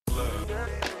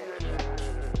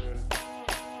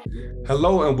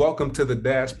Hello and welcome to the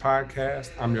Dash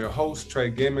Podcast. I'm your host, Trey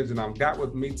Gimmage, and I've got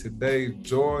with me today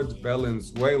Jorge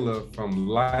Valenzuela from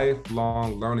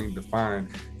Lifelong Learning Defined.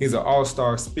 He's an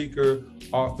all-star speaker,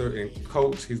 author, and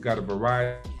coach. He's got a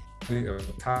variety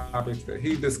of topics that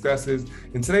he discusses.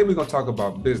 And today we're going to talk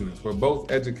about business. We're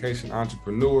both education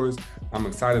entrepreneurs. I'm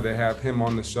excited to have him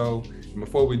on the show. And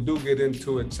before we do get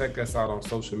into it, check us out on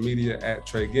social media at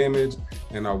Trey Gimmage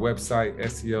and our website,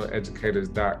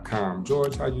 SELeducators.com.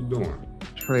 George, how you doing?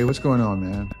 Trey, what's going on,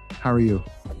 man? How are you?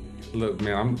 Look,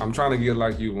 man, I'm trying to get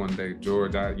like you one day,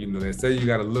 George. They say you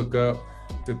got to look up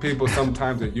to people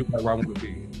sometimes that you like where I want to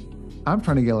be. I'm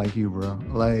trying to get like you, bro.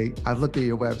 Like, I've looked at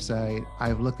your website.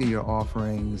 I've looked at your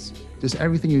offerings. Just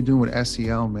everything you're doing with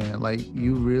SEL, man. Like,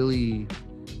 you really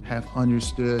have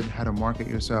understood how to market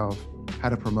yourself, how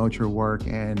to promote your work.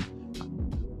 And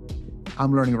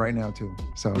I'm learning right now, too.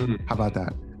 So how about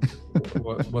that?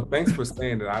 well, thanks for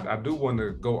saying that. I do want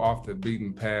to go off the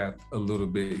beaten path a little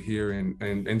bit here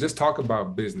and just talk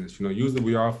about business. Usually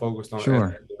we are focused on,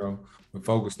 sure. We're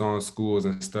focused on schools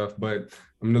and stuff, but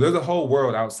there's a whole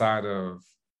world outside of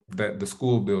the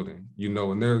school building,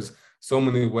 and there's so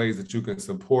many ways that you can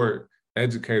support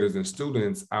educators and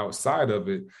students outside of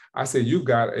it. I say you've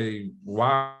got a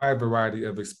wide variety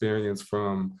of experience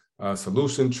from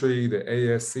Solution Tree, the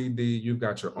ASCD, you've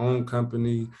got your own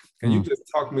company. Can you just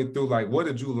talk me through, what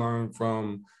did you learn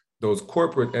from those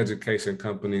corporate education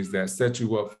companies that set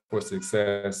you up for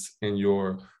success in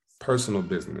your personal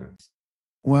business?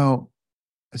 Well,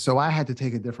 so I had to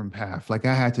take a different path. I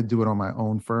had to do it on my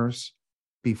own first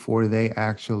before they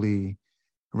actually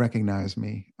recognized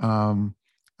me. I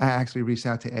actually reached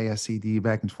out to ASCD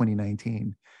back in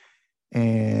 2019.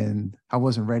 And I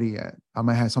wasn't ready yet.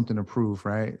 I had something to prove,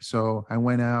 right? So I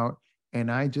went out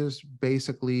and I just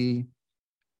basically,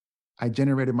 I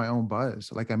generated my own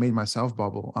buzz. I made myself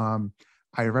bubble.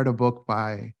 I read a book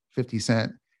by 50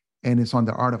 Cent and it's on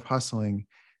the art of hustling.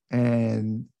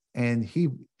 And he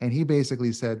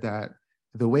basically said that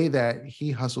the way that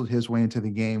he hustled his way into the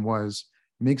game was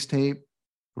mixtape,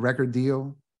 record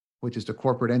deal, which is the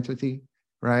corporate entity,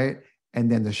 right?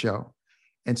 And then the show.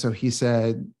 And so he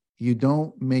said, you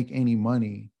don't make any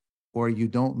money or you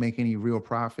don't make any real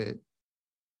profit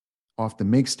off the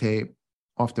mixtape,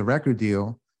 off the record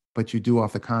deal, but you do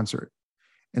off the concert.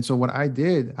 And so what I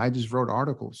did, I just wrote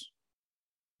articles.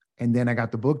 And then I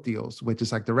got the book deals, which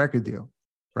is like the record deal,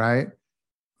 right?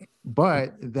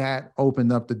 But that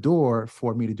opened up the door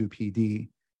for me to do PD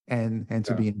and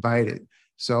to be invited.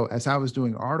 So as I was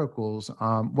doing articles,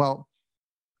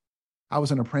 I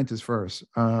was an apprentice first,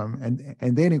 and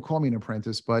they didn't call me an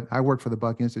apprentice, but I worked for the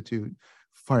Buck Institute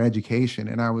for Education,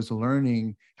 and I was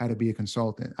learning how to be a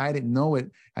consultant. I didn't know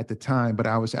it at the time, but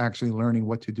I was actually learning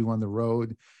what to do on the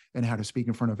road and how to speak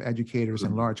in front of educators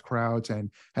and large crowds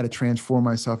and how to transform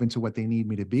myself into what they need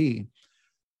me to be.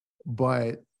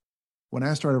 But when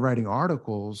I started writing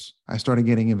articles, I started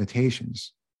getting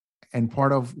invitations. And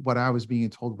part of what I was being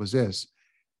told was this: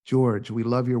 George, we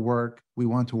love your work. We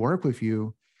want to work with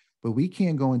you. But we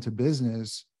can't go into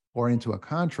business or into a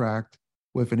contract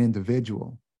with an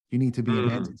individual. You need to be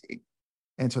an entity.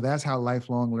 And so that's how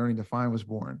Lifelong Learning Defined was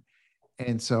born.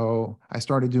 And so I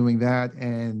started doing that.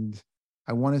 And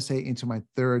I want to say into my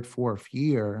third, fourth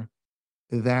year,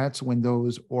 that's when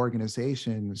those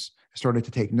organizations started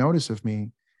to take notice of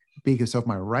me because of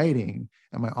my writing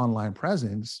and my online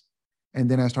presence.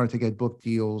 And then I started to get book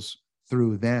deals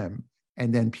through them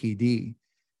and then PD.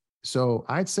 So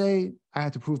I'd say I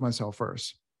had to prove myself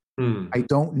first. I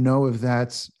don't know if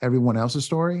that's everyone else's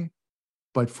story,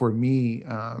 but for me,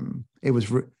 it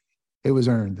was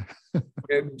earned.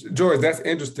 George, that's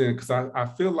interesting because I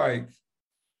feel like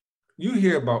you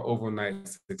hear about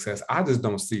overnight success. I just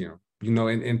don't see them,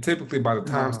 and typically by the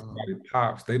time somebody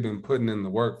pops, they've been putting in the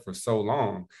work for so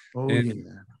long.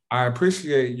 I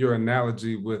appreciate your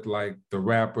analogy with the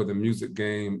rap or the music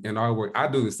game in our work. I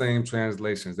do the same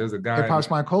translations. There's a guy. Hip hop's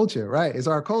my culture, right? It's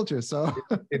our culture. So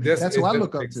that's who I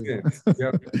look up to.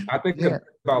 Yeah. I think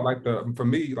about for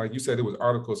me, like you said, it was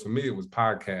articles. For me, it was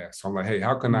podcasts. So I'm like, hey,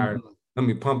 how can let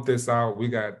me pump this out. We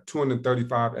got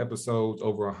 235 episodes,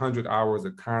 over 100 hours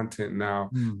of content now.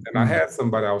 And I had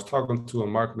somebody, I was talking to a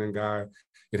marketing guy,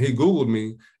 and he Googled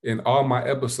me and all my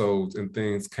episodes and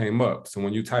things came up. So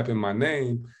when you type in my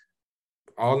name,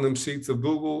 all them sheets of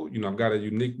Google, I've got a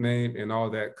unique name and all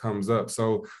that comes up.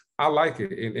 So I like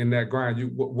it in that grind.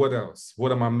 What else?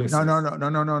 What am I missing?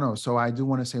 No. So I do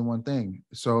want to say one thing.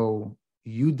 So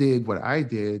you did what I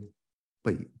did,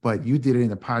 but you did it in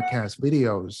the podcast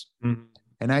videos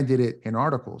and I did it in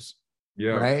articles.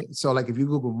 Yeah. Right. So if you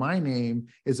Google my name,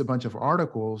 it's a bunch of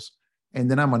articles and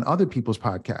then I'm on other people's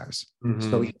podcasts.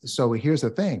 So here's the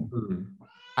thing.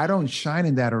 I don't shine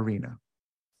in that arena.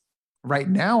 Right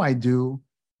now I do,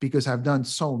 because I've done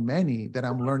so many that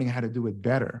I'm learning how to do it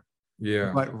better.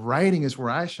 Yeah. But writing is where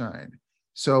I shine.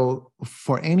 So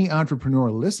for any entrepreneur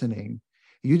listening,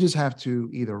 you just have to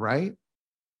either write,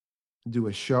 do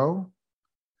a show,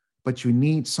 but you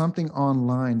need something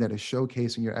online that is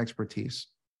showcasing your expertise.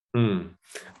 I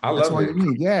That's love all it.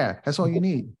 you need. Yeah, that's all you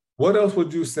need. What else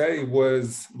would you say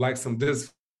was like some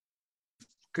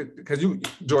because you,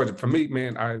 Georgia, for me,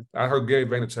 man, I heard Gary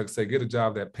Vaynerchuk say, get a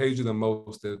job that pays you the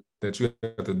most, that you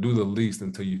have to do the least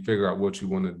until you figure out what you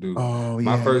want to do. Oh,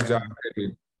 My yeah. first job paid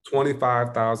me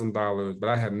 $25,000, but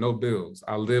I had no bills.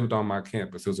 I lived on my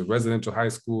campus. It was a residential high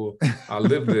school. I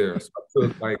lived there. So I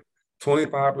took like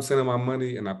 25% of my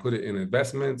money and I put it in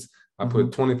investments. I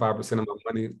put 25% of my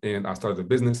money and I started a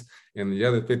business, and the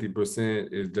other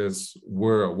 50% is just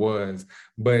where it was.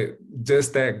 But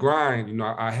just that grind, you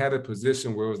know, I had a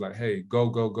position where it was like, hey, go,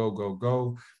 go, go, go,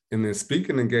 go. And then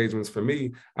speaking engagements for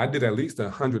me, I did at least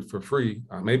 100 for free,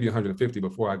 maybe 150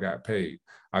 before I got paid.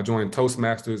 I joined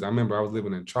Toastmasters. I remember I was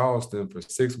living in Charleston for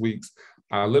 6 weeks.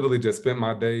 I literally just spent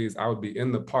my days, I would be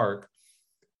in the park,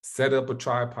 set up a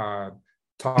tripod,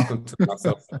 talking to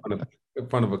myself in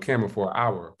front of a camera for an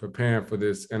hour, preparing for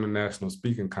this international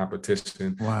speaking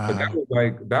competition. Wow. But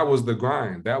that was the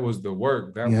grind. That was the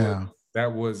work.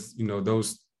 That was, you know,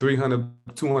 those 300,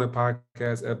 200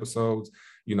 podcast episodes,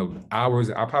 you know, hours.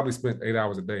 I probably spent 8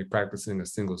 hours a day practicing a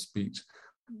single speech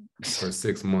for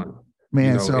 6 months. Man,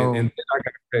 you know, so and then I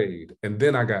got paid. And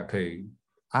then I got paid.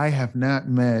 I have not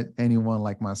met anyone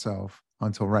like myself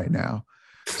until right now.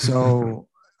 So,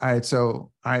 all right.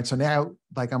 So now,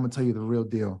 like, I'm gonna tell you the real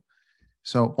deal.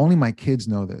 So only my kids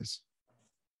know this.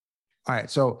 All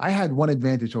right. So I had one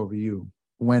advantage over you.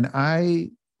 When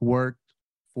I worked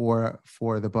for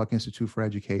the Buck Institute for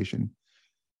Education,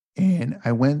 and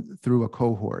I went through a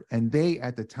cohort, and they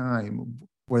at the time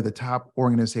were the top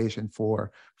organization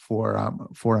for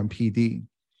PD.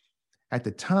 At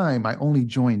the time, I only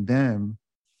joined them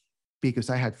because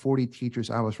I had 40 teachers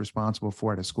I was responsible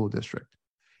for at a school district.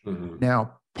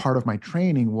 Now, part of my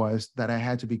training was that I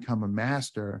had to become a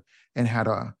master and how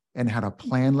to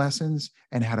plan lessons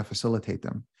and how to facilitate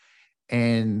them.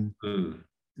 And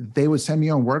they would send me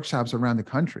on workshops around the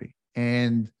country,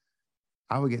 and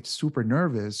I would get super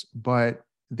nervous. But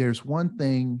there's one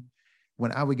thing,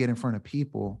 when I would get in front of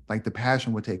people, like the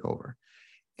passion would take over.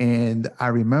 And I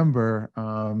remember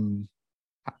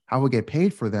I would get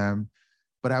paid for them,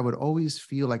 but I would always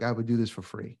feel like I would do this for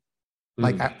free.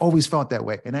 Like I always felt that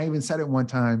way. And I even said it one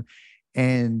time,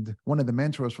 and one of the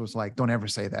mentors was like, don't ever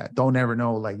say that. Don't ever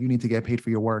know, like, you need to get paid for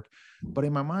your work. But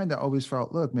in my mind, I always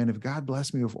felt, look, man, if God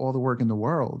blessed me with all the work in the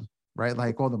world, right?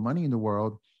 Like all the money in the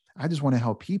world, I just want to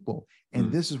help people.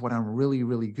 And this is what I'm really,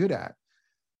 really good at.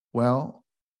 Well,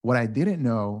 what I didn't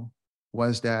know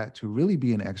was that to really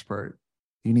be an expert,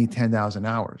 you need 10,000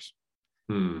 hours.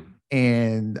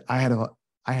 And I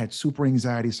had super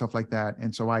anxiety, stuff like that.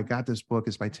 And so I got this book.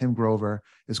 It's by Tim Grover.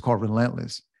 It's called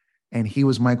Relentless. And he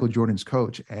was Michael Jordan's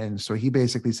coach. And so he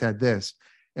basically said this: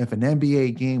 if an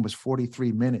NBA game was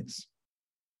 43 minutes,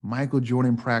 Michael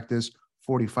Jordan practiced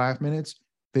 45 minutes,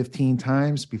 15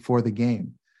 times before the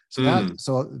game.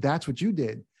 So that's what you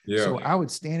did. Yeah. So I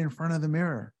would stand in front of the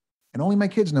mirror, and only my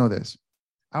kids know this.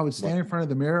 I would stand in front of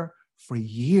the mirror for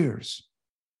years.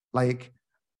 Like,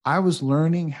 I was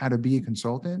learning how to be a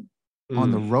consultant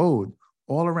on the road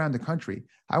all around the country.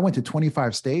 I went to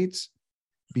 25 states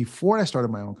before I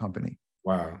started my own company.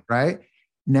 Wow. Right?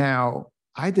 Now,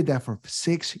 I did that for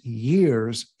 6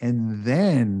 years, and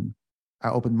then I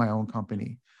opened my own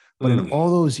company. But in all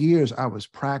those years, I was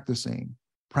practicing,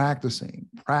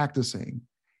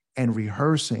 and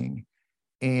rehearsing.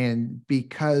 And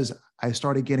because I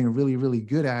started getting really, really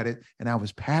good at it, and I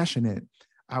was passionate,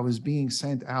 I was being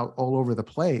sent out all over the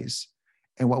place.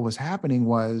 And what was happening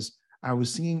was I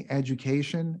was seeing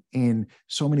education in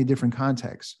so many different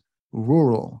contexts: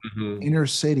 rural, inner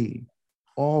city,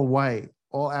 all white,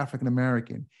 all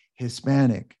African-American,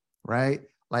 Hispanic, right?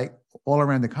 Like all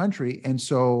around the country. And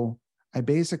so I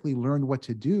basically learned what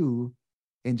to do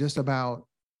in just about,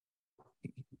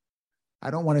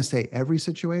 I don't want to say every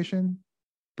situation,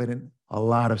 but in a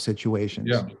lot of situations.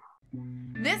 Yeah.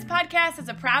 This podcast is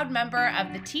a proud member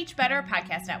of the Teach Better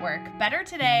Podcast Network. Better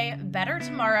today, better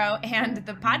tomorrow, and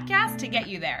the podcast to get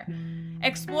you there.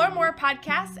 Explore more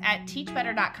podcasts at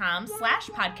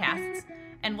teachbetter.com/podcasts,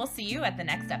 and we'll see you at the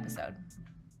next episode.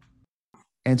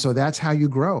 And so that's how you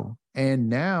grow. And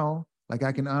now, like,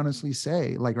 I can honestly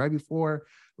say, like, right before,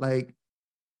 like,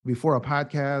 before a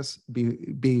podcast,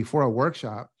 before a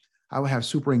workshop, I would have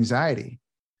super anxiety.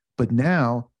 But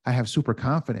now I have super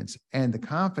confidence. And the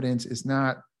confidence is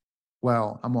not,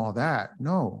 well, I'm all that.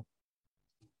 No,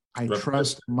 I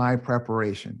trust my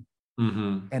preparation.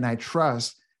 Mm-hmm. And I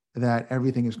trust that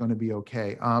everything is going to be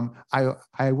okay.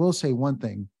 I will say one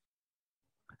thing.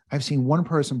 I've seen one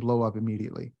person blow up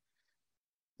immediately.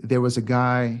 There was a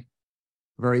guy,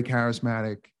 very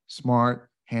charismatic, smart,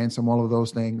 handsome, all of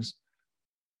those things.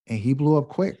 And he blew up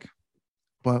quick,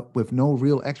 but with no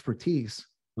real expertise,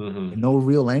 and no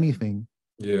real anything.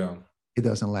 Yeah. It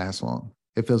doesn't last long.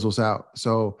 It fizzles out.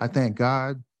 So I thank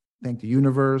God, thank the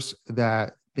universe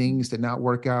that things did not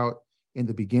work out in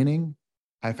the beginning.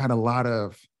 I've had a lot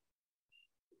of,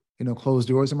 closed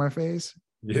doors in my face.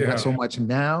 Yeah. Not so much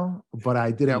now, but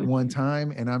I did at one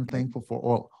time, and I'm thankful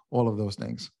for all of those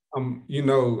things.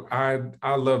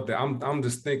 I love that. I'm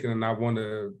just thinking, and I want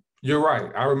to. You're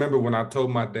right. I remember when I told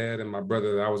my dad and my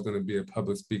brother that I was going to be a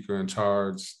public speaker and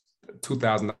charge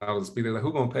 $2,000 a speak. They're like,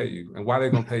 "Who's gonna pay you, and why they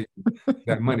gonna pay you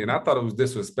that money?" And I thought it was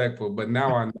disrespectful, but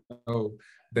now I know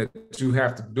that you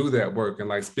have to do that work. And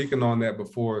like speaking on that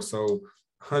before, so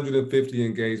 150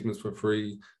 engagements for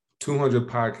free, 200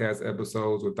 podcast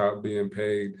episodes without being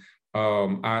paid.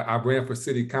 I ran for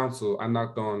city council. I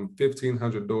knocked on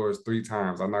 1,500 doors 3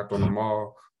 times. I knocked on them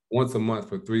all once a month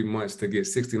for 3 months to get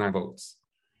 69 votes.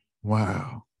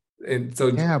 Wow. And so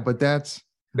yeah, but that's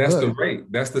good. The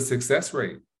rate. That's the success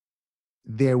rate.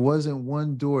 There wasn't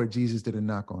one door Jesus didn't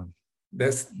knock on.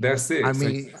 That's it. I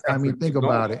mean, think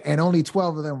about it. And only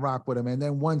 12 of them rock with him, and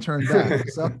then one turned back.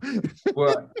 So,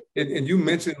 well, and you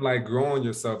mentioned like growing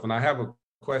yourself, and I have a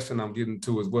question I'm getting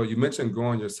to as well. You mentioned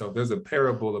growing yourself. There's a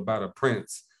parable about a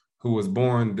prince who was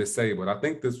born disabled. I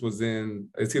think this was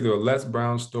it's either a Les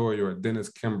Brown story or a Dennis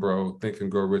Kimbrough, Think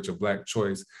and Grow Rich, a Black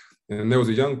choice. And there was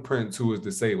a young prince who was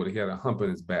disabled. He had a hump in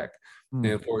his back.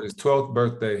 And for his 12th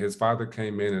birthday, his father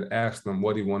came in and asked him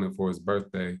what he wanted for his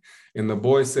birthday. And the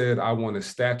boy said, "I want a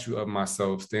statue of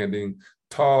myself standing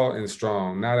tall and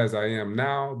strong, not as I am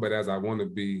now, but as I want to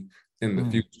be in the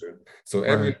future." So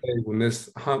every day when this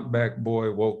humpback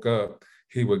boy woke up,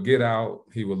 he would get out,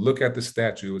 he would look at the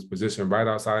statue, it was positioned right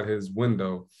outside his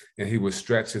window, and he would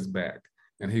stretch his back.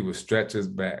 And he would stretch his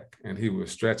back, and he would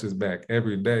stretch his back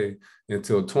every day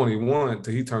until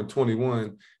he turned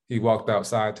 21. He walked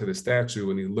outside to the statue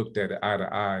and he looked at it eye to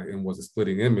eye and was a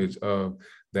splitting image of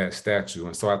that statue.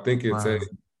 And so I think it's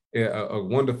a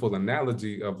wonderful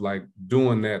analogy of like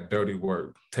doing that dirty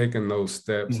work, taking those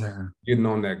steps, getting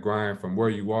on that grind from where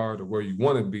you are to where you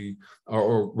want to be,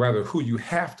 or rather who you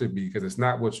have to be, because it's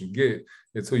not what you get,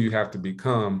 it's who you have to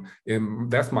become. And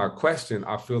that's my question.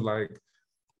 I feel like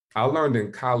I learned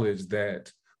in college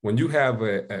that when you have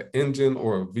an engine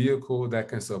or a vehicle that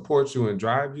can support you and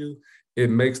drive you, it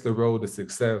makes the road to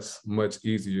success much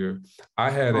easier. I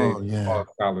had a football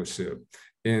scholarship.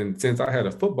 And since I had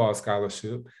a football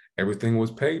scholarship, everything was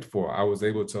paid for. I was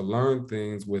able to learn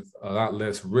things with a lot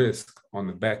less risk on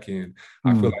the back end.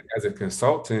 I feel like as a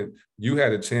consultant, you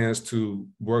had a chance to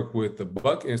work with the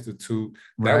Buck Institute.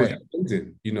 That was your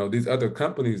engine. These other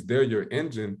companies, they're your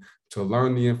engine to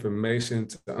learn the information,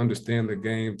 to understand the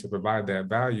game, to provide that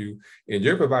value. And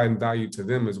you're providing value to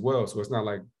them as well. So it's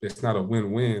not a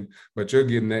win-win, but you're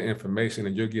getting that information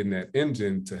and you're getting that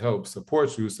engine to help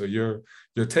support you. So you're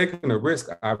taking a risk,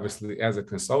 obviously, as a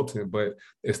consultant, but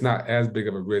it's not as big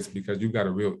of a risk because you've got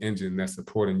a real engine that's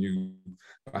supporting you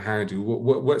behind you.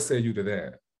 What say you to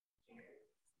that?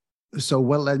 So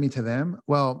what led me to them?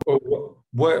 Well,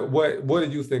 what do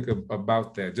you think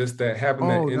about that? Just that having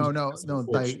that engine.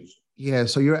 No.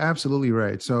 So you're absolutely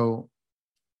right. So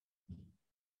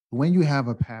when you have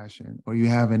a passion or you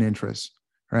have an interest,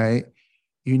 right,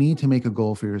 you need to make a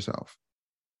goal for yourself.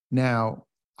 Now,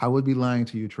 I would be lying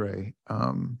to you, Trey.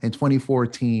 In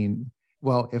 2014,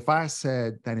 well, if I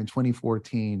said that in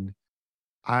 2014,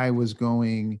 I was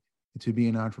going to be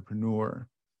an entrepreneur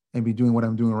and be doing what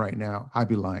I'm doing right now, I'd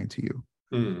be lying to you.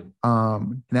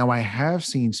 Now I have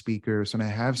seen speakers and I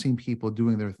have seen people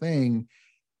doing their thing,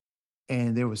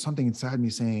 and there was something inside me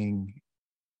saying,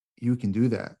 you can do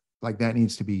that. Like that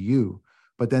needs to be you.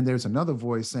 But then there's another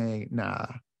voice saying, nah,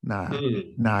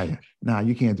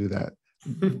 you can't do that.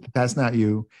 That's not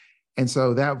you. And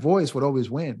so that voice would always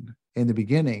win in the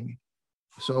beginning.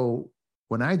 So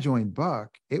when I joined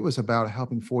Buck, it was about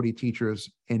helping 40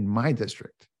 teachers in my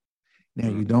district. Now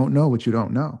you don't know what you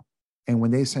don't know. And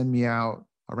when they send me out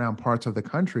around parts of the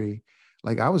country,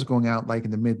 like I was going out like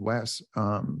in the Midwest,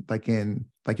 like in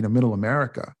middle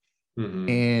America,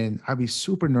 and I'd be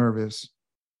super nervous,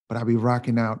 but I'd be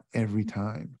rocking out every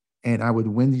time. And I would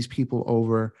win these people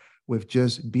over with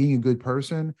just being a good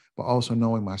person, but also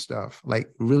knowing my stuff, like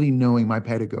really knowing my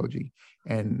pedagogy.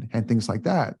 and things like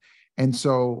that. And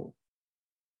so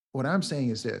what I'm saying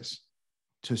is this: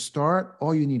 to start,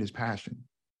 all you need is passion.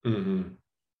 Mm-hmm.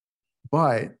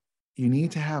 But you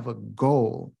need to have a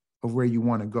goal of where you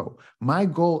want to go. My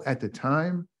goal at the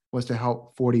time was to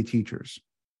help 40 teachers.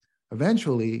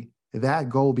 Eventually, that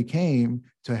goal became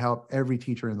to help every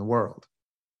teacher in the world.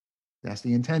 That's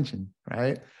the intention,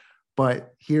 right?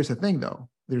 But here's the thing, though.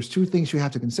 There's two things you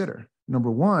have to consider. Number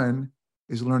one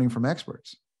is learning from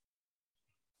experts.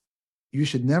 You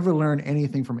should never learn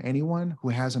anything from anyone who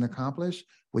hasn't accomplished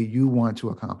what you want to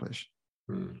accomplish.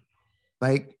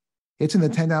 Like, it's in the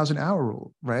 10,000 hour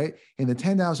rule, right? In the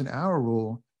 10,000 hour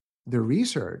rule, the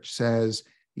research says,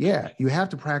 yeah, you have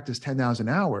to practice 10,000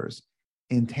 hours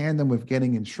in tandem with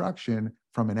getting instruction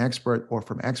from an expert or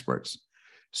from experts.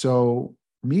 So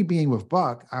me being with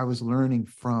Buck, I was learning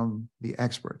from the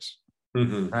experts,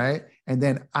 right? And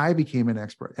then I became an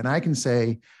expert. And I can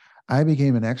say I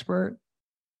became an expert,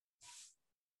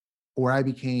 or I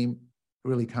became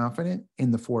really confident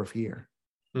in the fourth year.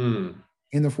 In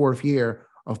the fourth year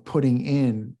of putting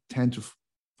in 10 to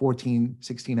 14,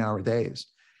 16-hour days.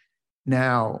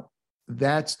 Now,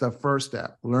 that's the first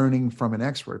step, learning from an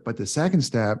expert. But the second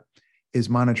step is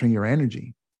monitoring your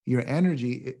energy. Your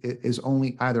energy is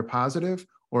only either positive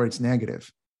or it's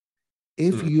negative.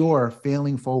 If you're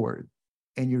failing forward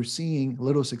and you're seeing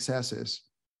little successes,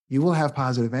 you will have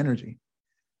positive energy.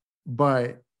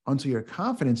 But until your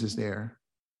confidence is there,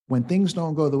 when things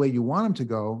don't go the way you want them to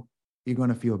go, you're going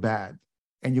to feel bad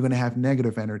and you're going to have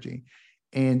negative energy.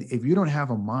 And if you don't have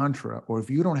a mantra, or if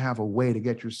you don't have a way to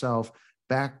get yourself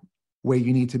back where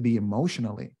you need to be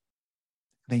emotionally,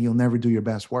 then you'll never do your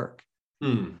best work.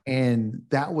 And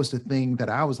that was the thing that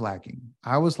I was lacking.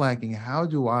 I was lacking, how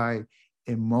do I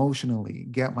emotionally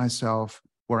get myself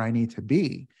where I need to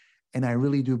be? And I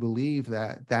really do believe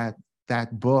that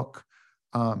book,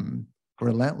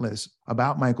 Relentless,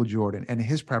 about Michael Jordan and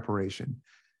his preparation.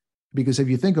 Because if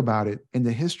you think about it, in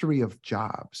the history of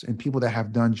jobs and people that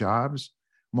have done jobs,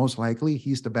 most likely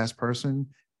he's the best person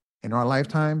in our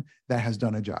lifetime that has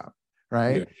done a job,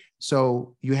 right? Yeah.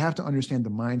 So you have to understand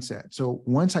the mindset. So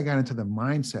once I got into the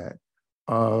mindset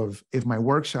of, if my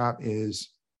workshop is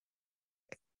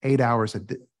 8 hours a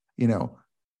day, an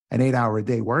 8-hour a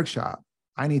day workshop,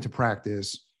 I need to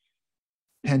practice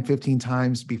 10, 15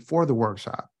 times before the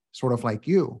workshop, sort of like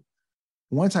you.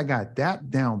 Once I got that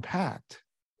down packed,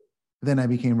 then I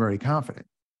became very confident.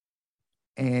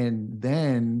 And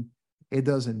then it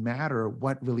doesn't matter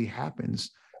what really happens,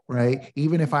 right?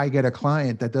 Even if I get a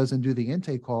client that doesn't do the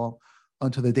intake call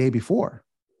until the day before,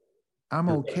 I'm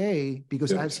okay,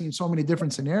 because I've seen so many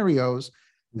different scenarios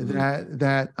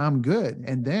that I'm good.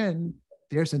 And then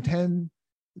there's the 10%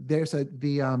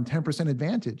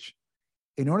 advantage.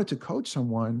 In order to coach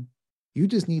someone, you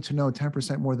just need to know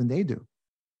 10% more than they do.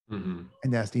 And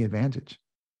that's the advantage.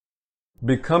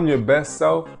 Become your best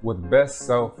self with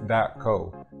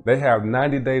bestself.co. They have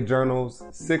 90-day journals,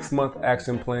 6-month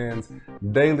action plans,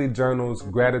 daily journals,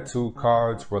 gratitude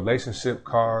cards, relationship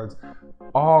cards,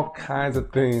 all kinds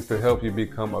of things to help you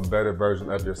become a better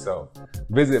version of yourself.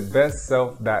 Visit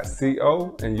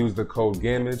bestself.co and use the code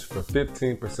GAMAGE for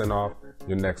 15% off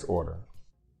your next order.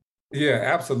 Yeah,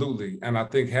 absolutely. And I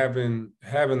think having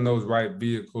those right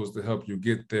vehicles to help you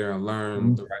get there and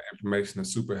learn the right information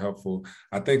is super helpful.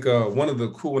 I think one of the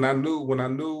cool, when I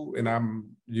knew, and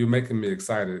you're making me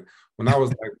excited. When I was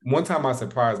like, one time I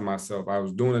surprised myself. I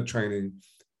was doing a training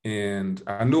and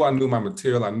I knew my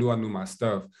material. I knew my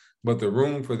stuff, but the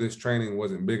room for this training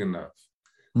wasn't big enough.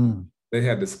 They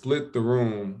had to split the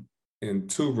room in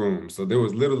 2 rooms. So there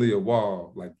was literally a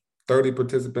wall, like 30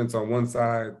 participants on one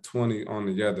side, 20 on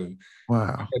the other.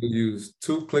 Wow. I had to use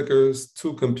 2 clickers,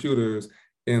 2 computers,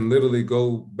 and literally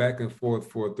go back and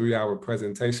forth for a 3-hour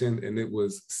presentation, and it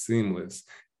was seamless.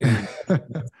 And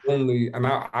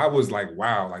I was like,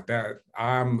 wow, like that.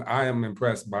 I am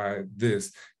impressed by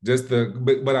this.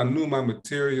 But I knew my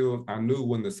material. I knew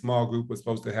when the small group was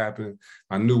supposed to happen.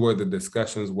 I knew where the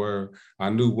discussions were. I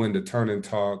knew when to turn and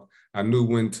talk. I knew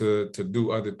when to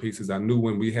do other pieces. I knew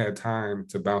when we had time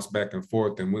to bounce back and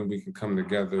forth and when we can come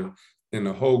together in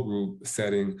a whole group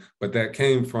setting. But that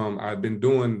came from, I've been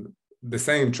doing the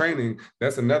same training.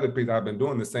 That's another piece. I've been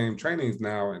doing the same trainings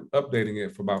now and updating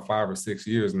it for about 5 or 6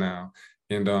 years now,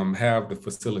 and have the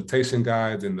facilitation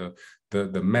guides and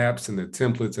the maps and the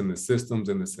templates and the systems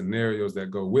and the scenarios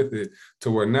that go with it, to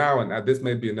where now, and this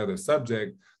may be another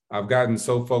subject, I've gotten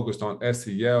so focused on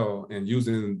SEL and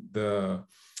using the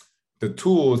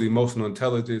tools, emotional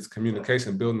intelligence,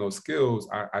 communication, building those skills.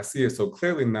 I see it so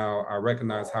clearly now. I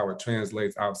recognize how it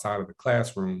translates outside of the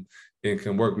classroom and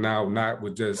can work now, not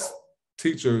with just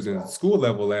teachers and school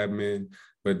level admin,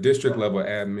 but district level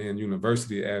admin,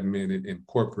 university admin, and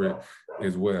corporate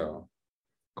as well.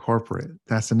 Corporate.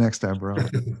 That's the next step, bro.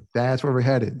 That's where we're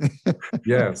headed.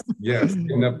 Yes.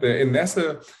 And up there. And that's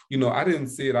I didn't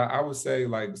see it. I would say,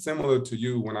 like, similar to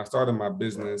you, when I started my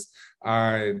business,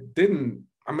 I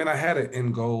had an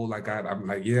end goal. Like I'm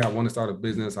like, yeah, I want to start a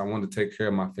business. I want to take care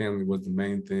of my family was the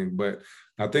main thing. But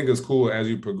I think it's cool as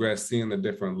you progress, seeing the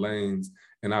different lanes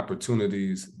and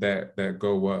opportunities that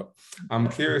go up. I'm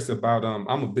curious about,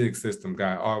 I'm a big system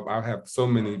guy. I have so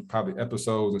many probably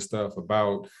episodes and stuff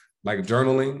about like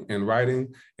journaling and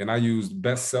writing, and I use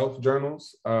best self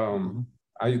journals.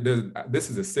 This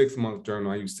is a 6-month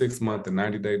journal. I use 6-month and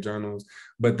 90-day journals,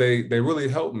 but they really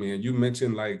help me. And you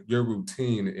mentioned like your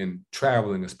routine in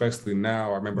traveling, especially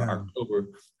now. I remember October,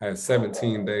 I had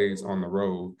 17 days on the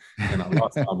road, and I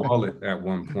lost my wallet at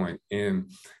one point.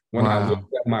 And when I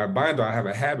looked at my binder, I have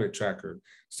a habit tracker.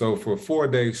 So for 4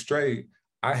 days straight,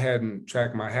 I hadn't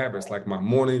tracked my habits, like my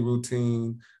morning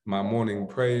routine, my morning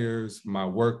prayers, my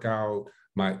workout,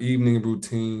 my evening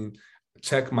routine,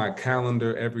 check my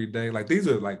calendar every day. Like, these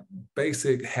are like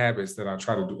basic habits that I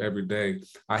try to do every day.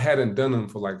 I hadn't done them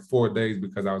for like 4 days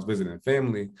because I was visiting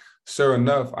family. Sure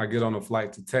enough, I get on a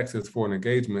flight to Texas for an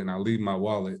engagement and I leave my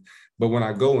wallet. But when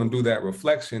I go and do that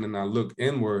reflection and I look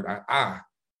inward, I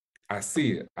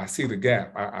see it. I see the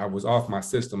gap. I was off my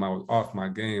system. I was off my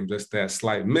game, just that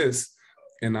slight miss.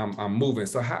 And I'm moving.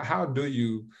 So how do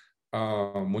you,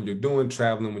 when you're doing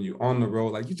traveling, when you're on the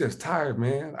road, like, you're just tired,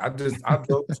 man. I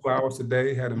drove 2 hours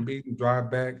today, had a meeting, drive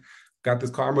back, got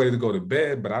this car, I'm ready to go to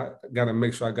bed, but I got to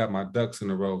make sure I got my ducks in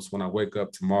a row. So when I wake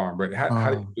up tomorrow, I'm ready. How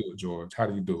do you do it, George? How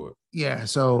do you do it? Yeah.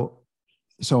 So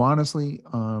honestly,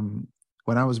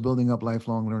 when I was building up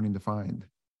Lifelong Learning Defined,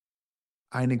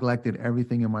 I neglected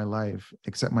everything in my life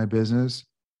except my business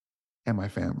and my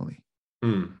family.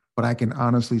 But I can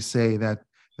honestly say that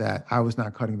I was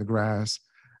not cutting the grass.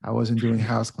 I wasn't doing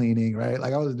house cleaning, right?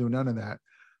 Like, I wasn't doing none of that.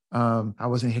 I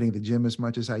wasn't hitting the gym as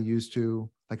much as I used to.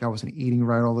 Like, I wasn't eating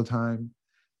right all the time.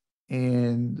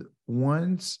 And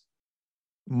once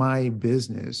my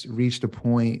business reached a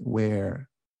point where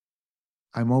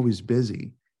I'm always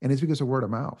busy, and it's because of word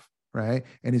of mouth, right?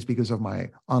 And it's because of my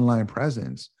online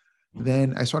presence,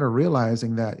 then I started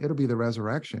realizing that it'll be the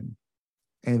resurrection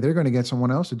and they're going to get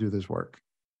someone else to do this work,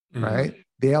 right?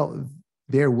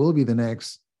 There will be the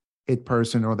next it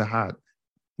person or the hot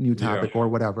new topic or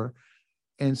whatever.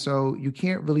 And so you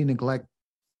can't really neglect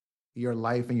your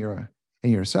life and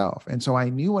yourself. And so I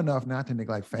knew enough not to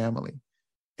neglect family.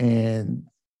 And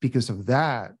because of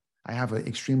that, I have an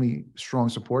extremely strong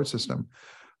support system.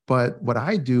 But what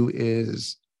I do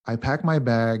is I pack my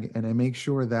bag and I make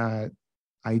sure that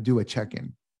I do a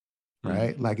check-in,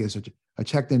 right? Like, it's a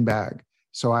checked-in bag.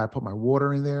 So I put my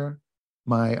water in there,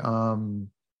 my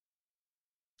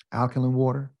alkaline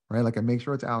water, right? Like, I make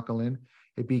sure it's alkaline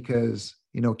because,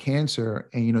 cancer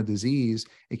and, disease,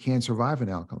 it can't survive in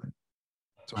alkaline.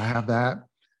 So I have that.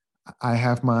 I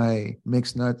have my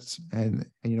mixed nuts and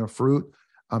fruit,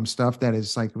 stuff that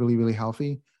is like really, really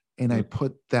healthy. And I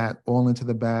put that all into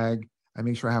the bag. I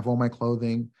make sure I have all my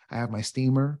clothing. I have my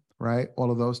steamer, right? All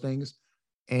of those things.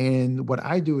 And what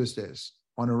I do is this: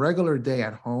 on a regular day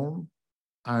at home,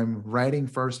 I'm writing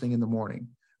first thing in the morning.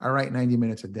 I write 90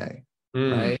 minutes a day,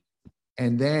 right?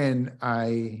 And then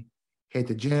I hit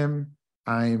the gym.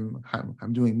 I'm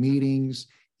doing meetings,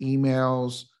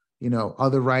 emails,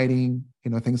 other writing,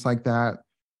 things like that.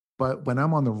 But when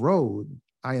I'm on the road,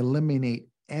 I eliminate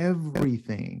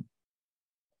everything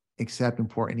except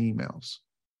important emails.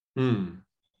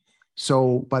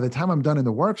 So by the time I'm done in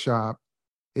the workshop,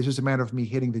 it's just a matter of me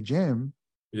hitting the gym.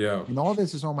 Yeah. And all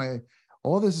this is on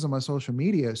my social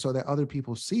media so that other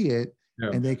people see it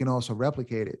and they can also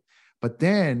replicate it. But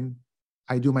then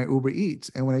I do my Uber Eats.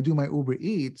 And when I do my Uber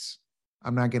Eats,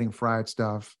 I'm not getting fried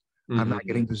stuff. I'm not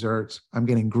getting desserts. I'm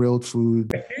getting grilled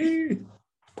food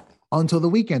until the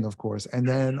weekend, of course. And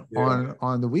then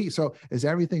on the week. So it's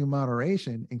everything in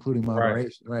moderation, including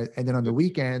moderation, right? And then on the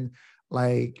weekend,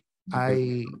 like,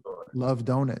 I love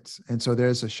donuts. And so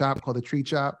there's a shop called the Treat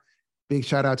Shop. Big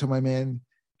shout out to my man.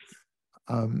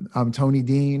 I'm Tony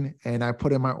Dean, and I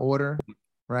put in my order,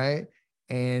 right?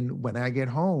 And when I get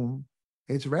home,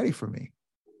 it's ready for me.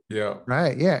 Yeah.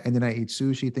 Right. Yeah. And then I eat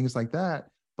sushi, things like that.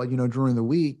 But, during the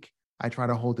week, I try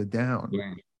to hold it down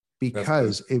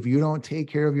because if you don't take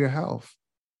care of your health,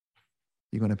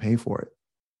 you're going to pay for it.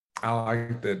 I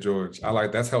like that, George.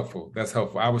 That's helpful. That's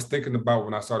helpful. I was thinking about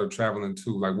when I started traveling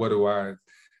too, like, what do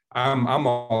I'm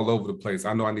all over the place.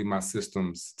 I know I need my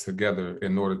systems together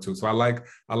in order to. So I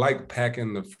like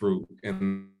packing the fruit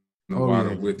in the Oh,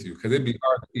 water yeah. with you, because it'd be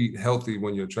hard to eat healthy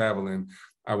when you're traveling.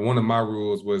 One of my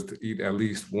rules was to eat at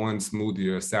least one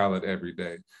smoothie or salad every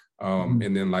day. Mhm.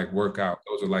 And then like work out.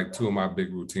 Those are like two of my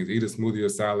big routines. Eat a smoothie or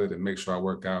salad and make sure I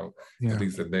work out at Yeah.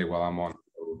 least a day while I'm on the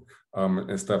road,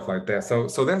 and stuff like that.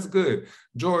 So that's good.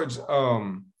 George,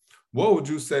 what would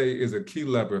you say is a key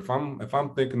lever? If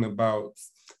I'm thinking about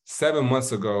 7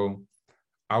 months ago,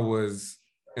 I was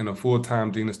in a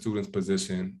full-time dean of students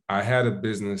position. I had a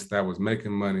business that was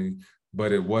making money,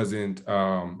 but it wasn't,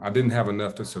 I didn't have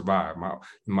enough to survive.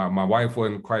 My wife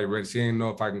wasn't quite ready. She didn't know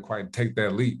if I can quite take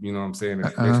that leap, you know what I'm saying?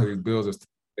 And make sure these bills are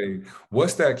paid.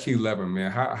 What's that key lever,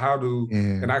 man? How do,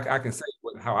 Yeah. and I can say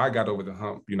how I got over the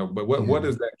hump, but what Yeah.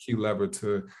 is that key lever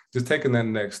to just taking that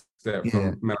next step Yeah.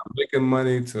 from, man, I'm making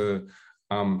money to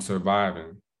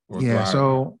surviving or Yeah.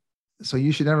 thriving? So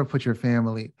you should never put your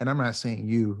family, and I'm not saying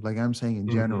you, like I'm saying in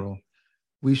Mm-hmm. general,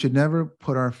 we should never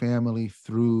put our family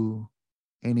through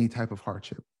any type of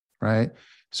hardship, right?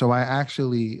 So I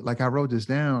actually, like I wrote this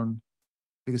down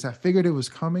because I figured it was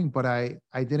coming, but I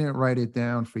didn't write it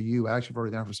down for you. I actually wrote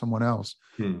it down for someone else.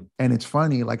 Mm-hmm. And it's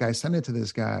funny, like I sent it to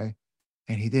this guy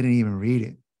and he didn't even read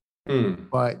it.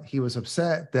 But he was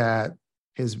upset that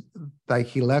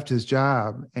he left his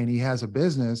job and he has a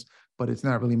business, but it's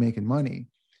not really making money.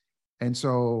 And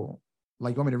so,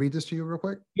 like, you want me to read this to you real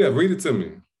quick? Yeah, read it to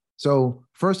me. So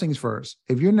first things first,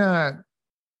 if you don't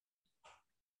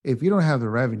have the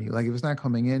revenue, like if it's not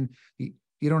coming in,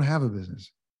 you don't have a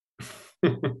business.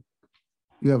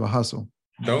 You have a hustle.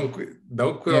 Don't quit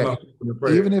Yeah. on the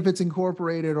prayer. Even if it's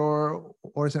incorporated or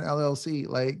it's an LLC,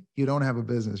 like you don't have a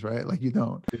business, right? Like you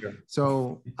don't. Yeah.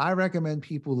 So I recommend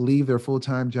people leave their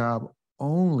full-time job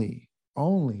only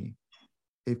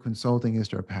if consulting is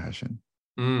their passion.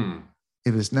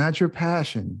 If it's not your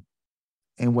passion,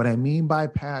 and what I mean by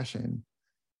passion,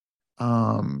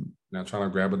 not trying to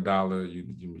grab a dollar.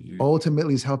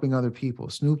 Ultimately is helping other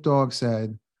people. Snoop Dogg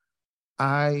said,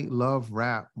 I love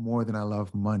rap more than I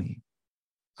love money.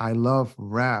 I love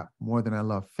rap more than I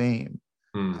love fame.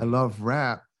 I love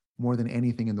rap more than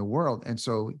anything in the world. And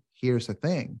so here's the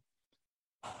thing.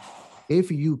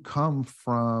 If you come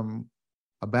from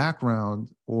a background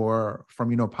or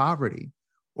from, poverty,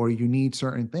 or you need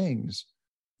certain things,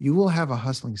 you will have a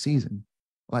hustling season.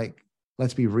 Like,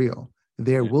 let's be real.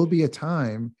 There will be a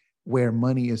time where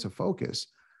money is a focus,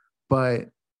 but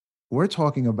we're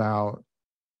talking about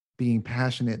being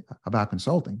passionate about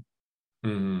consulting,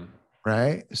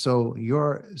 right? So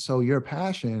your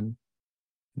passion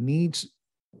needs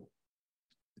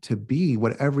to be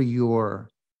whatever you're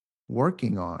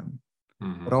working on,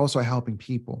 but also helping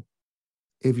people.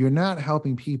 If you're not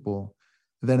helping people,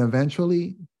 then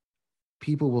eventually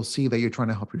people will see that you're trying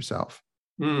to help yourself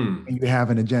and you have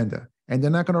an agenda, and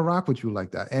they're not going to rock with you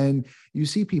like that. And you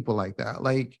see people like that,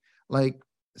 like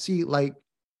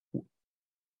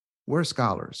we're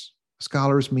scholars.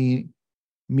 Scholars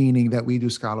meaning that we do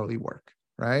scholarly work,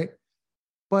 right?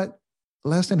 But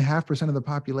less than 0.5% of the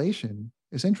population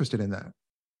is interested in that.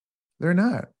 They're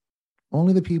not.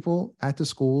 Only the people at the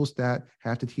schools that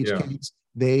have to teach kids,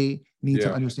 they need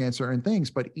to understand certain things.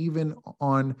 But even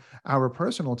on our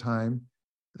personal time,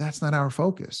 that's not our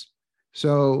focus.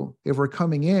 So if we're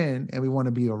coming in and we want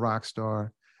to be a rock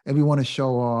star and we want to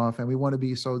show off and we want to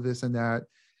be so this and that,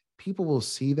 people will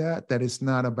see that it's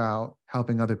not about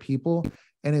helping other people,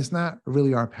 and it's not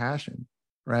really our passion,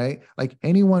 right? Like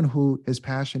anyone who is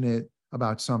passionate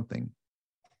about something,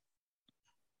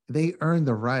 they earn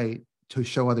the right to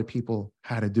show other people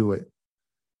how to do it,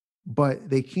 but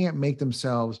they can't make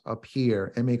themselves up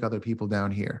here and make other people down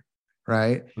here,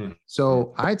 right?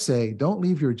 So I'd say don't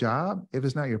leave your job if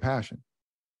it's not your passion,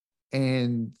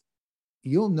 and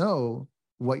you'll know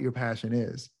what your passion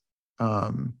is.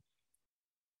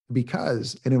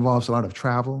 Because it involves a lot of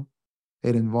travel.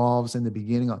 It involves in the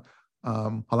beginning a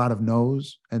lot of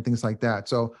no's and things like that.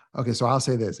 So I'll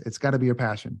say this, it's got to be your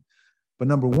passion. But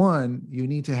number one, you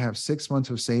need to have 6 months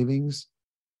of savings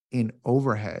in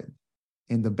overhead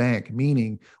in the bank,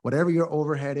 meaning whatever your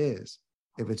overhead is,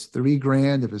 if it's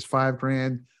 $3,000, if it's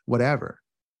 $5,000, whatever,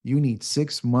 you need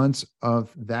 6 months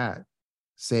of that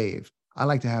saved. I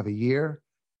like to have a year,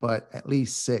 but at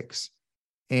least 6.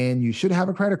 And you should have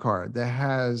a credit card that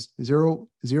has 0%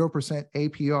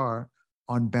 APR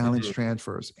on balance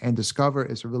transfers. And Discover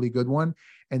is a really good one.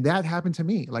 And that happened to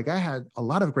me. Like I had a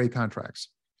lot of great contracts,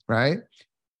 right?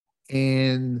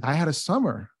 And I had a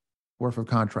summer worth of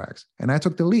contracts and I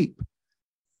took the leap.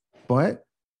 But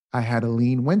I had a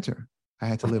lean winter. I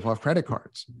had to live off credit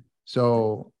cards.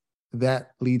 So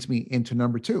that leads me into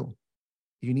number 2.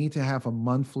 You need to have a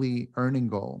monthly earning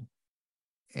goal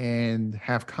and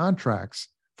have contracts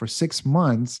for 6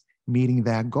 months, meeting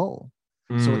that goal.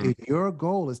 So if your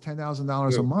goal is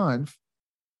 $10,000 a month,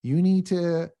 you need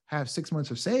to have 6 months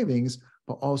of savings,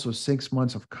 but also 6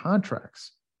 months of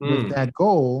contracts with that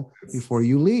goal before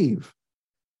you leave.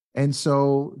 And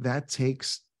so that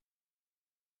takes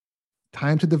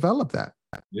time to develop that.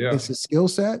 Yeah. It's a skill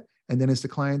set, and then it's the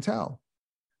clientele.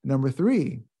 Number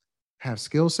 3, have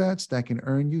skill sets that can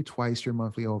earn you twice your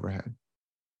monthly overhead.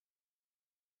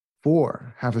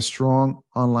 4, have a strong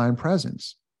online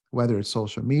presence, whether it's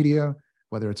social media,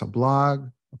 whether it's a blog,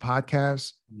 a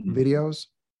podcast, videos.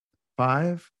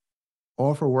 5,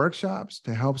 offer workshops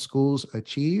to help schools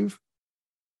achieve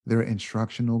their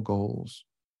instructional goals.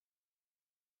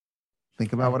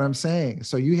 Think about what I'm saying.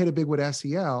 So you hit it big with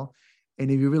SEL. And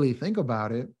if you really think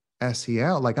about it,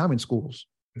 SEL, like I'm in schools.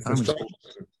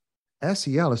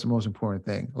 SEL is the most important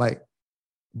thing. Like,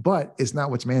 but it's not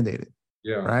what's mandated.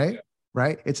 Yeah. Right? Yeah.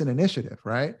 Right? It's an initiative,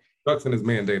 right? Instruction is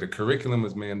mandated. Curriculum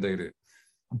is mandated.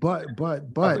 But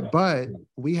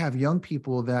we have young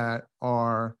people that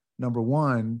are, number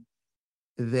one,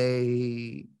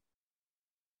 they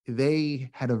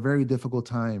had a very difficult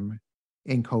time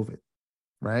in COVID,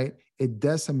 right? It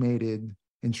decimated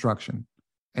instruction.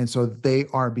 And so they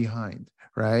are behind,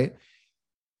 right?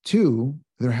 2,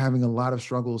 they're having a lot of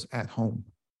struggles at home,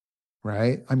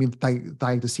 right? I mean, like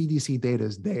the CDC data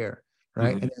is there,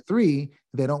 right? And 3,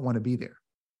 they don't want to be there.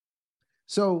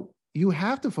 So you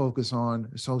have to focus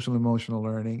on social emotional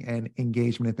learning and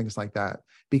engagement and things like that,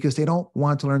 because they don't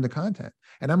want to learn the content.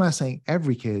 And I'm not saying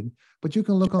every kid, but you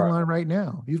can look online right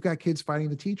now. You've got kids fighting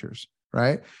the teachers,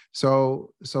 right?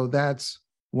 So that's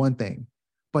one thing.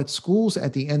 But schools,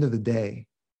 at the end of the day,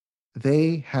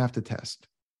 they have to test.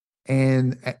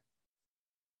 And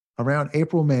around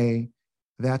April, May,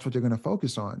 that's what they're going to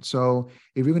focus on. So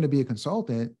if you're going to be a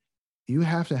consultant, you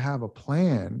have to have a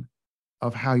plan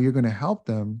of how you're going to help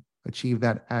them achieve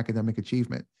that academic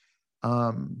achievement.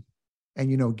 And,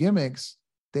 you know, gimmicks,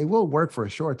 they will work for a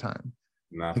short time.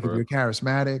 Like if you're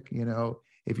charismatic, you know,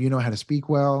 if you know how to speak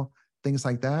well, things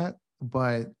like that,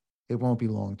 but it won't be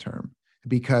long-term,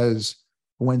 because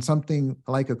when something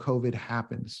like a COVID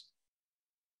happens,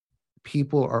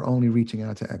 people are only reaching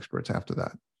out to experts after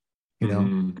that, you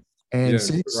know? And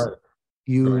 6,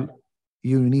 you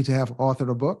need to have authored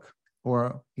a book,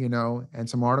 or, you know, and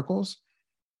some articles.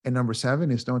 And number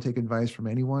 7 is don't take advice from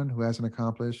anyone who hasn't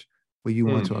accomplished what you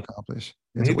want to accomplish.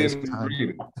 It's a waste of time.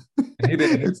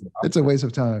 It's a waste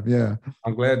of time. Yeah.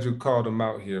 I'm glad you called him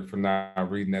out here for not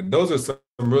reading that. Those are some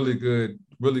really good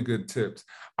tips.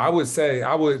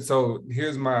 So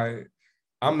here's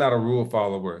I'm not a rule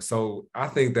follower. So I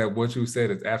think that what you said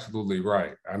is absolutely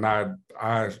right. And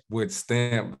I would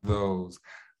stamp those.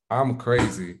 I'm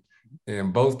crazy.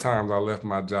 And both times I left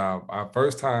my job,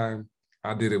 first time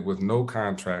I did it with no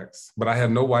contracts, but I had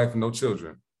no wife and no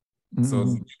children. So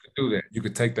you could do that. You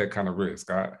could take that kind of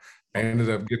risk. I ended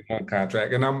up getting one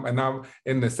contract, and I'm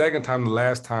in the second time, the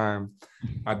last time,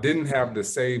 I didn't have the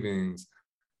savings,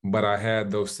 but I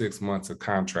had those 6 months of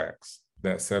contracts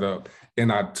that set up.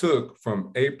 And I took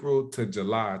from April to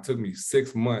July, it took me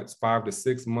 6 months, 5 to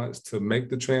 6 months to make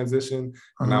the transition.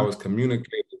 And I was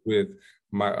communicating with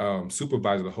my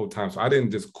supervisor the whole time. So I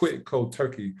didn't just quit cold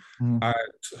turkey. I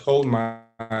told my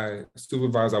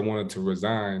supervisor I wanted to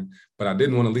resign, but I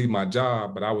didn't want to leave my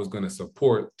job, but I was going to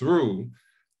support through.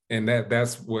 And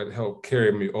that's what helped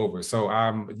carry me over. So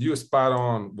you're spot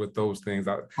on with those things.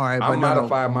 All right, but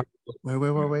modify my.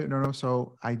 Wait. No.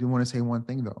 So I do want to say one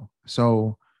thing though.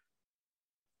 So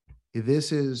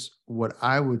this is what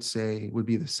I would say would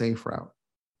be the safe route.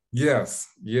 Yes.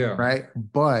 Yeah. Right.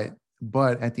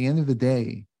 But at the end of the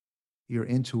day, your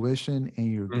intuition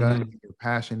and your gut and your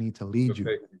passion need to lead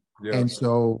you. Yeah. And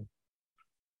so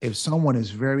if someone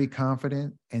is very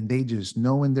confident and they just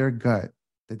know in their gut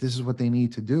that this is what they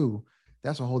need to do,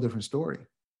 that's a whole different story.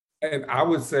 And I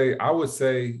would say,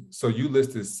 so you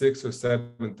listed 6 or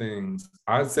 7 things.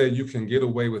 I'd say you can get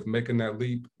away with making that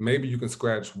leap. Maybe you can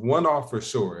scratch one off for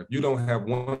sure. If you don't have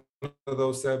one of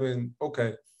those 7,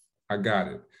 okay, I got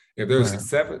it. If there's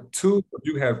 2, if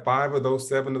you have 5 of those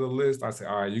 7 of the list, I say,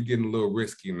 all right, you're getting a little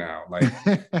risky now. Like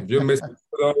if you're missing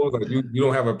 2 of those, like you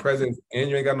don't have a presence and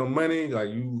you ain't got no money, like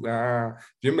if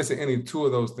you're missing any 2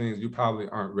 of those things, you probably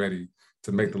aren't ready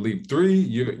to make the leap. 3,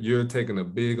 you're taking a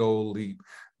big old leap,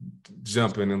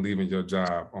 jumping and leaving your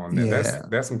job on that. Yeah.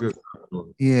 That's some good stuff.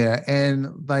 Yeah. And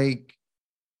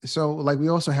so we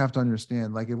also have to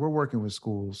understand, like if we're working with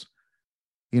schools,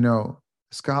 you know,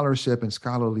 scholarship and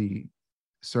scholarly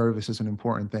service is an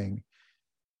important thing.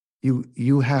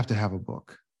 You have to have a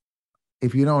book.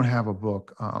 If you don't have a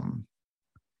book,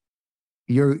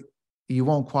 you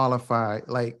won't qualify.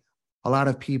 Like a lot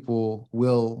of people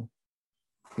will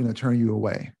turn you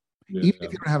away, Yeah. even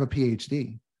if you don't have a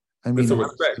PhD. I mean, it's a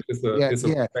respect. It's a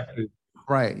respect.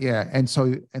 Right. Yeah. And so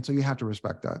you have to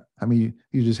respect that. I mean,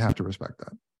 you just have to respect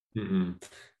that. Mm-hmm.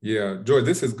 Yeah, George,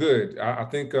 this is good. I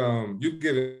think you've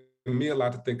given me a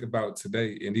lot to think about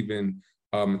today, and even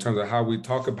in terms of how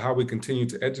we continue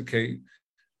to educate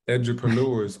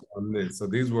edupreneurs on this. So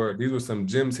these were some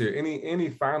gems here. Any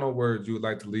final words you would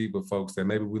like to leave with folks that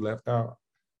maybe we left out?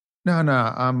 No.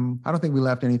 I don't think we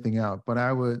left anything out, but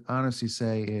I would honestly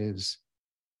say is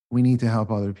we need to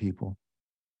help other people.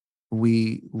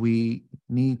 We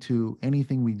need to,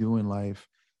 anything we do in life,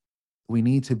 we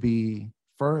need to be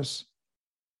first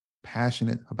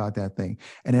passionate about that thing.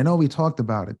 And I know we talked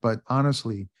about it, but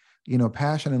honestly,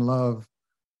 passion and love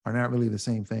are not really the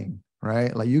same thing,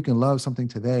 right? Like you can love something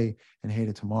today and hate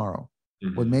it tomorrow.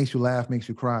 Mm-hmm. What makes you laugh makes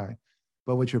you cry.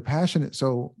 But what you're passionate,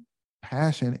 so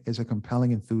passion is a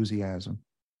compelling enthusiasm,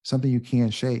 something you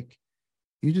can't shake.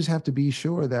 You just have to be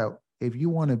sure that if you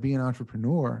want to be an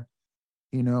entrepreneur,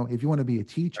 if you want to be a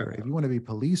teacher, if you want to be a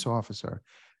police officer,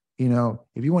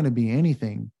 if you want to be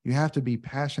anything, you have to be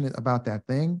passionate about that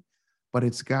thing, but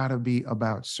it's got to be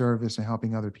about service and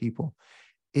helping other people.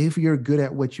 If you're good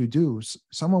at what you do,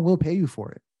 someone will pay you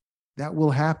for it. That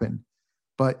will happen,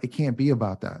 but it can't be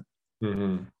about that.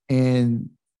 Mm-hmm. And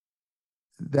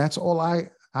that's all I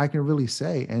can really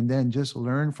say. And then just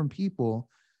learn from people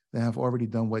that have already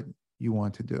done what you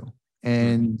want to do.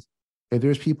 And if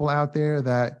there's people out there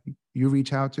that you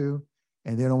reach out to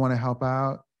and they don't want to help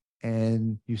out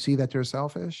and you see that they're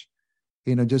selfish,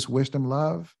 just wish them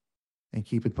love and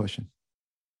keep it pushing.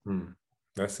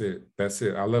 That's it.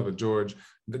 I love it, George.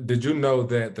 Did you know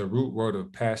that the root word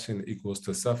of passion equals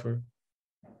to suffer?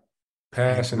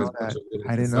 Passion is what you're willing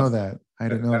to I didn't know that. I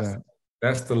didn't know that.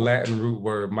 That's the Latin root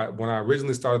word. When I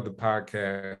originally started the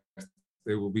podcast,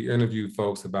 they will be interviewed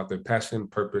folks about their passion,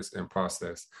 purpose, and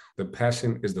process. The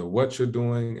passion is the what you're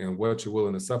doing and what you're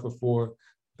willing to suffer for.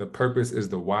 The purpose is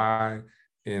the why,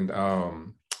 and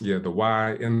the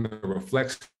why and the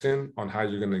reflection on how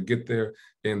you're going to get there.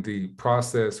 And the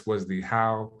process was the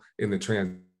how in the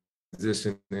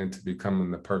transition into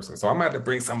becoming the person. So I'm going to have to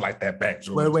bring something like that back,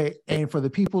 George. Wait. And for the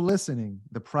people listening,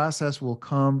 the process will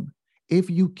come.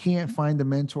 If you can't find a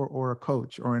mentor or a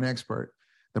coach or an expert,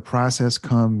 the process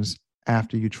comes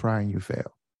after you try and you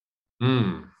fail.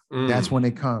 That's when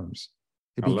it comes.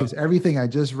 Because everything I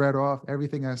just read off,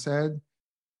 everything I said,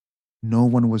 no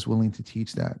one was willing to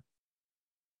teach that.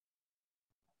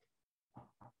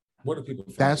 What do people?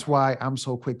 That's why I'm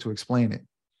so quick to explain it.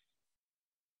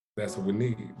 That's what we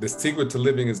need. The secret to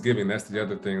living is giving. That's the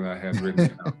other thing that I had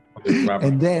written down.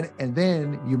 and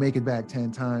then you make it back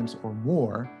 10 times or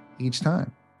more each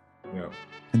time. Yeah.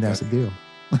 And that's the deal.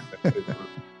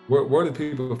 Where do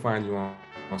people find you on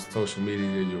social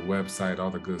media, your website,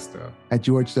 all the good stuff? At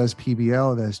George Does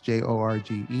PBL, that's Jorge,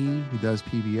 he does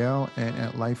PBL, and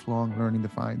at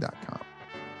lifelonglearningdefined.com.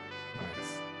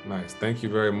 Nice. Thank you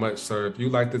very much, sir. If you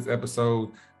like this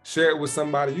episode, share it with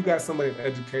somebody. You got somebody in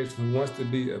education who wants to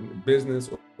be a business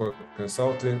or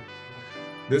consultant.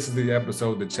 This is the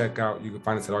episode to check out. You can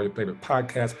find us at all your favorite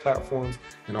podcast platforms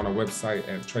and on our website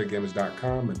at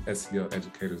tradegamage.com and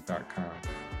SELeducators.com.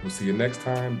 We'll see you next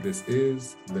time. This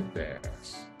is The Dash.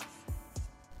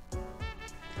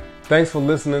 Thanks for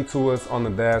listening to us on The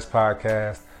Dash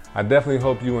podcast. I definitely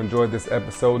hope you enjoyed this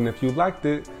episode. And if you liked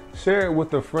it, share it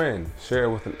with a friend, share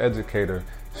it with an educator,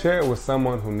 share it with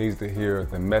someone who needs to hear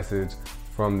the message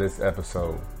from this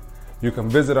episode. You can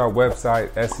visit our website,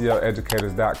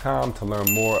 SELeducators.com, to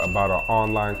learn more about our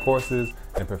online courses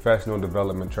and professional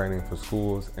development training for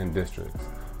schools and districts.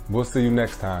 We'll see you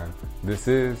next time. This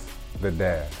is The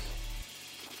Dash.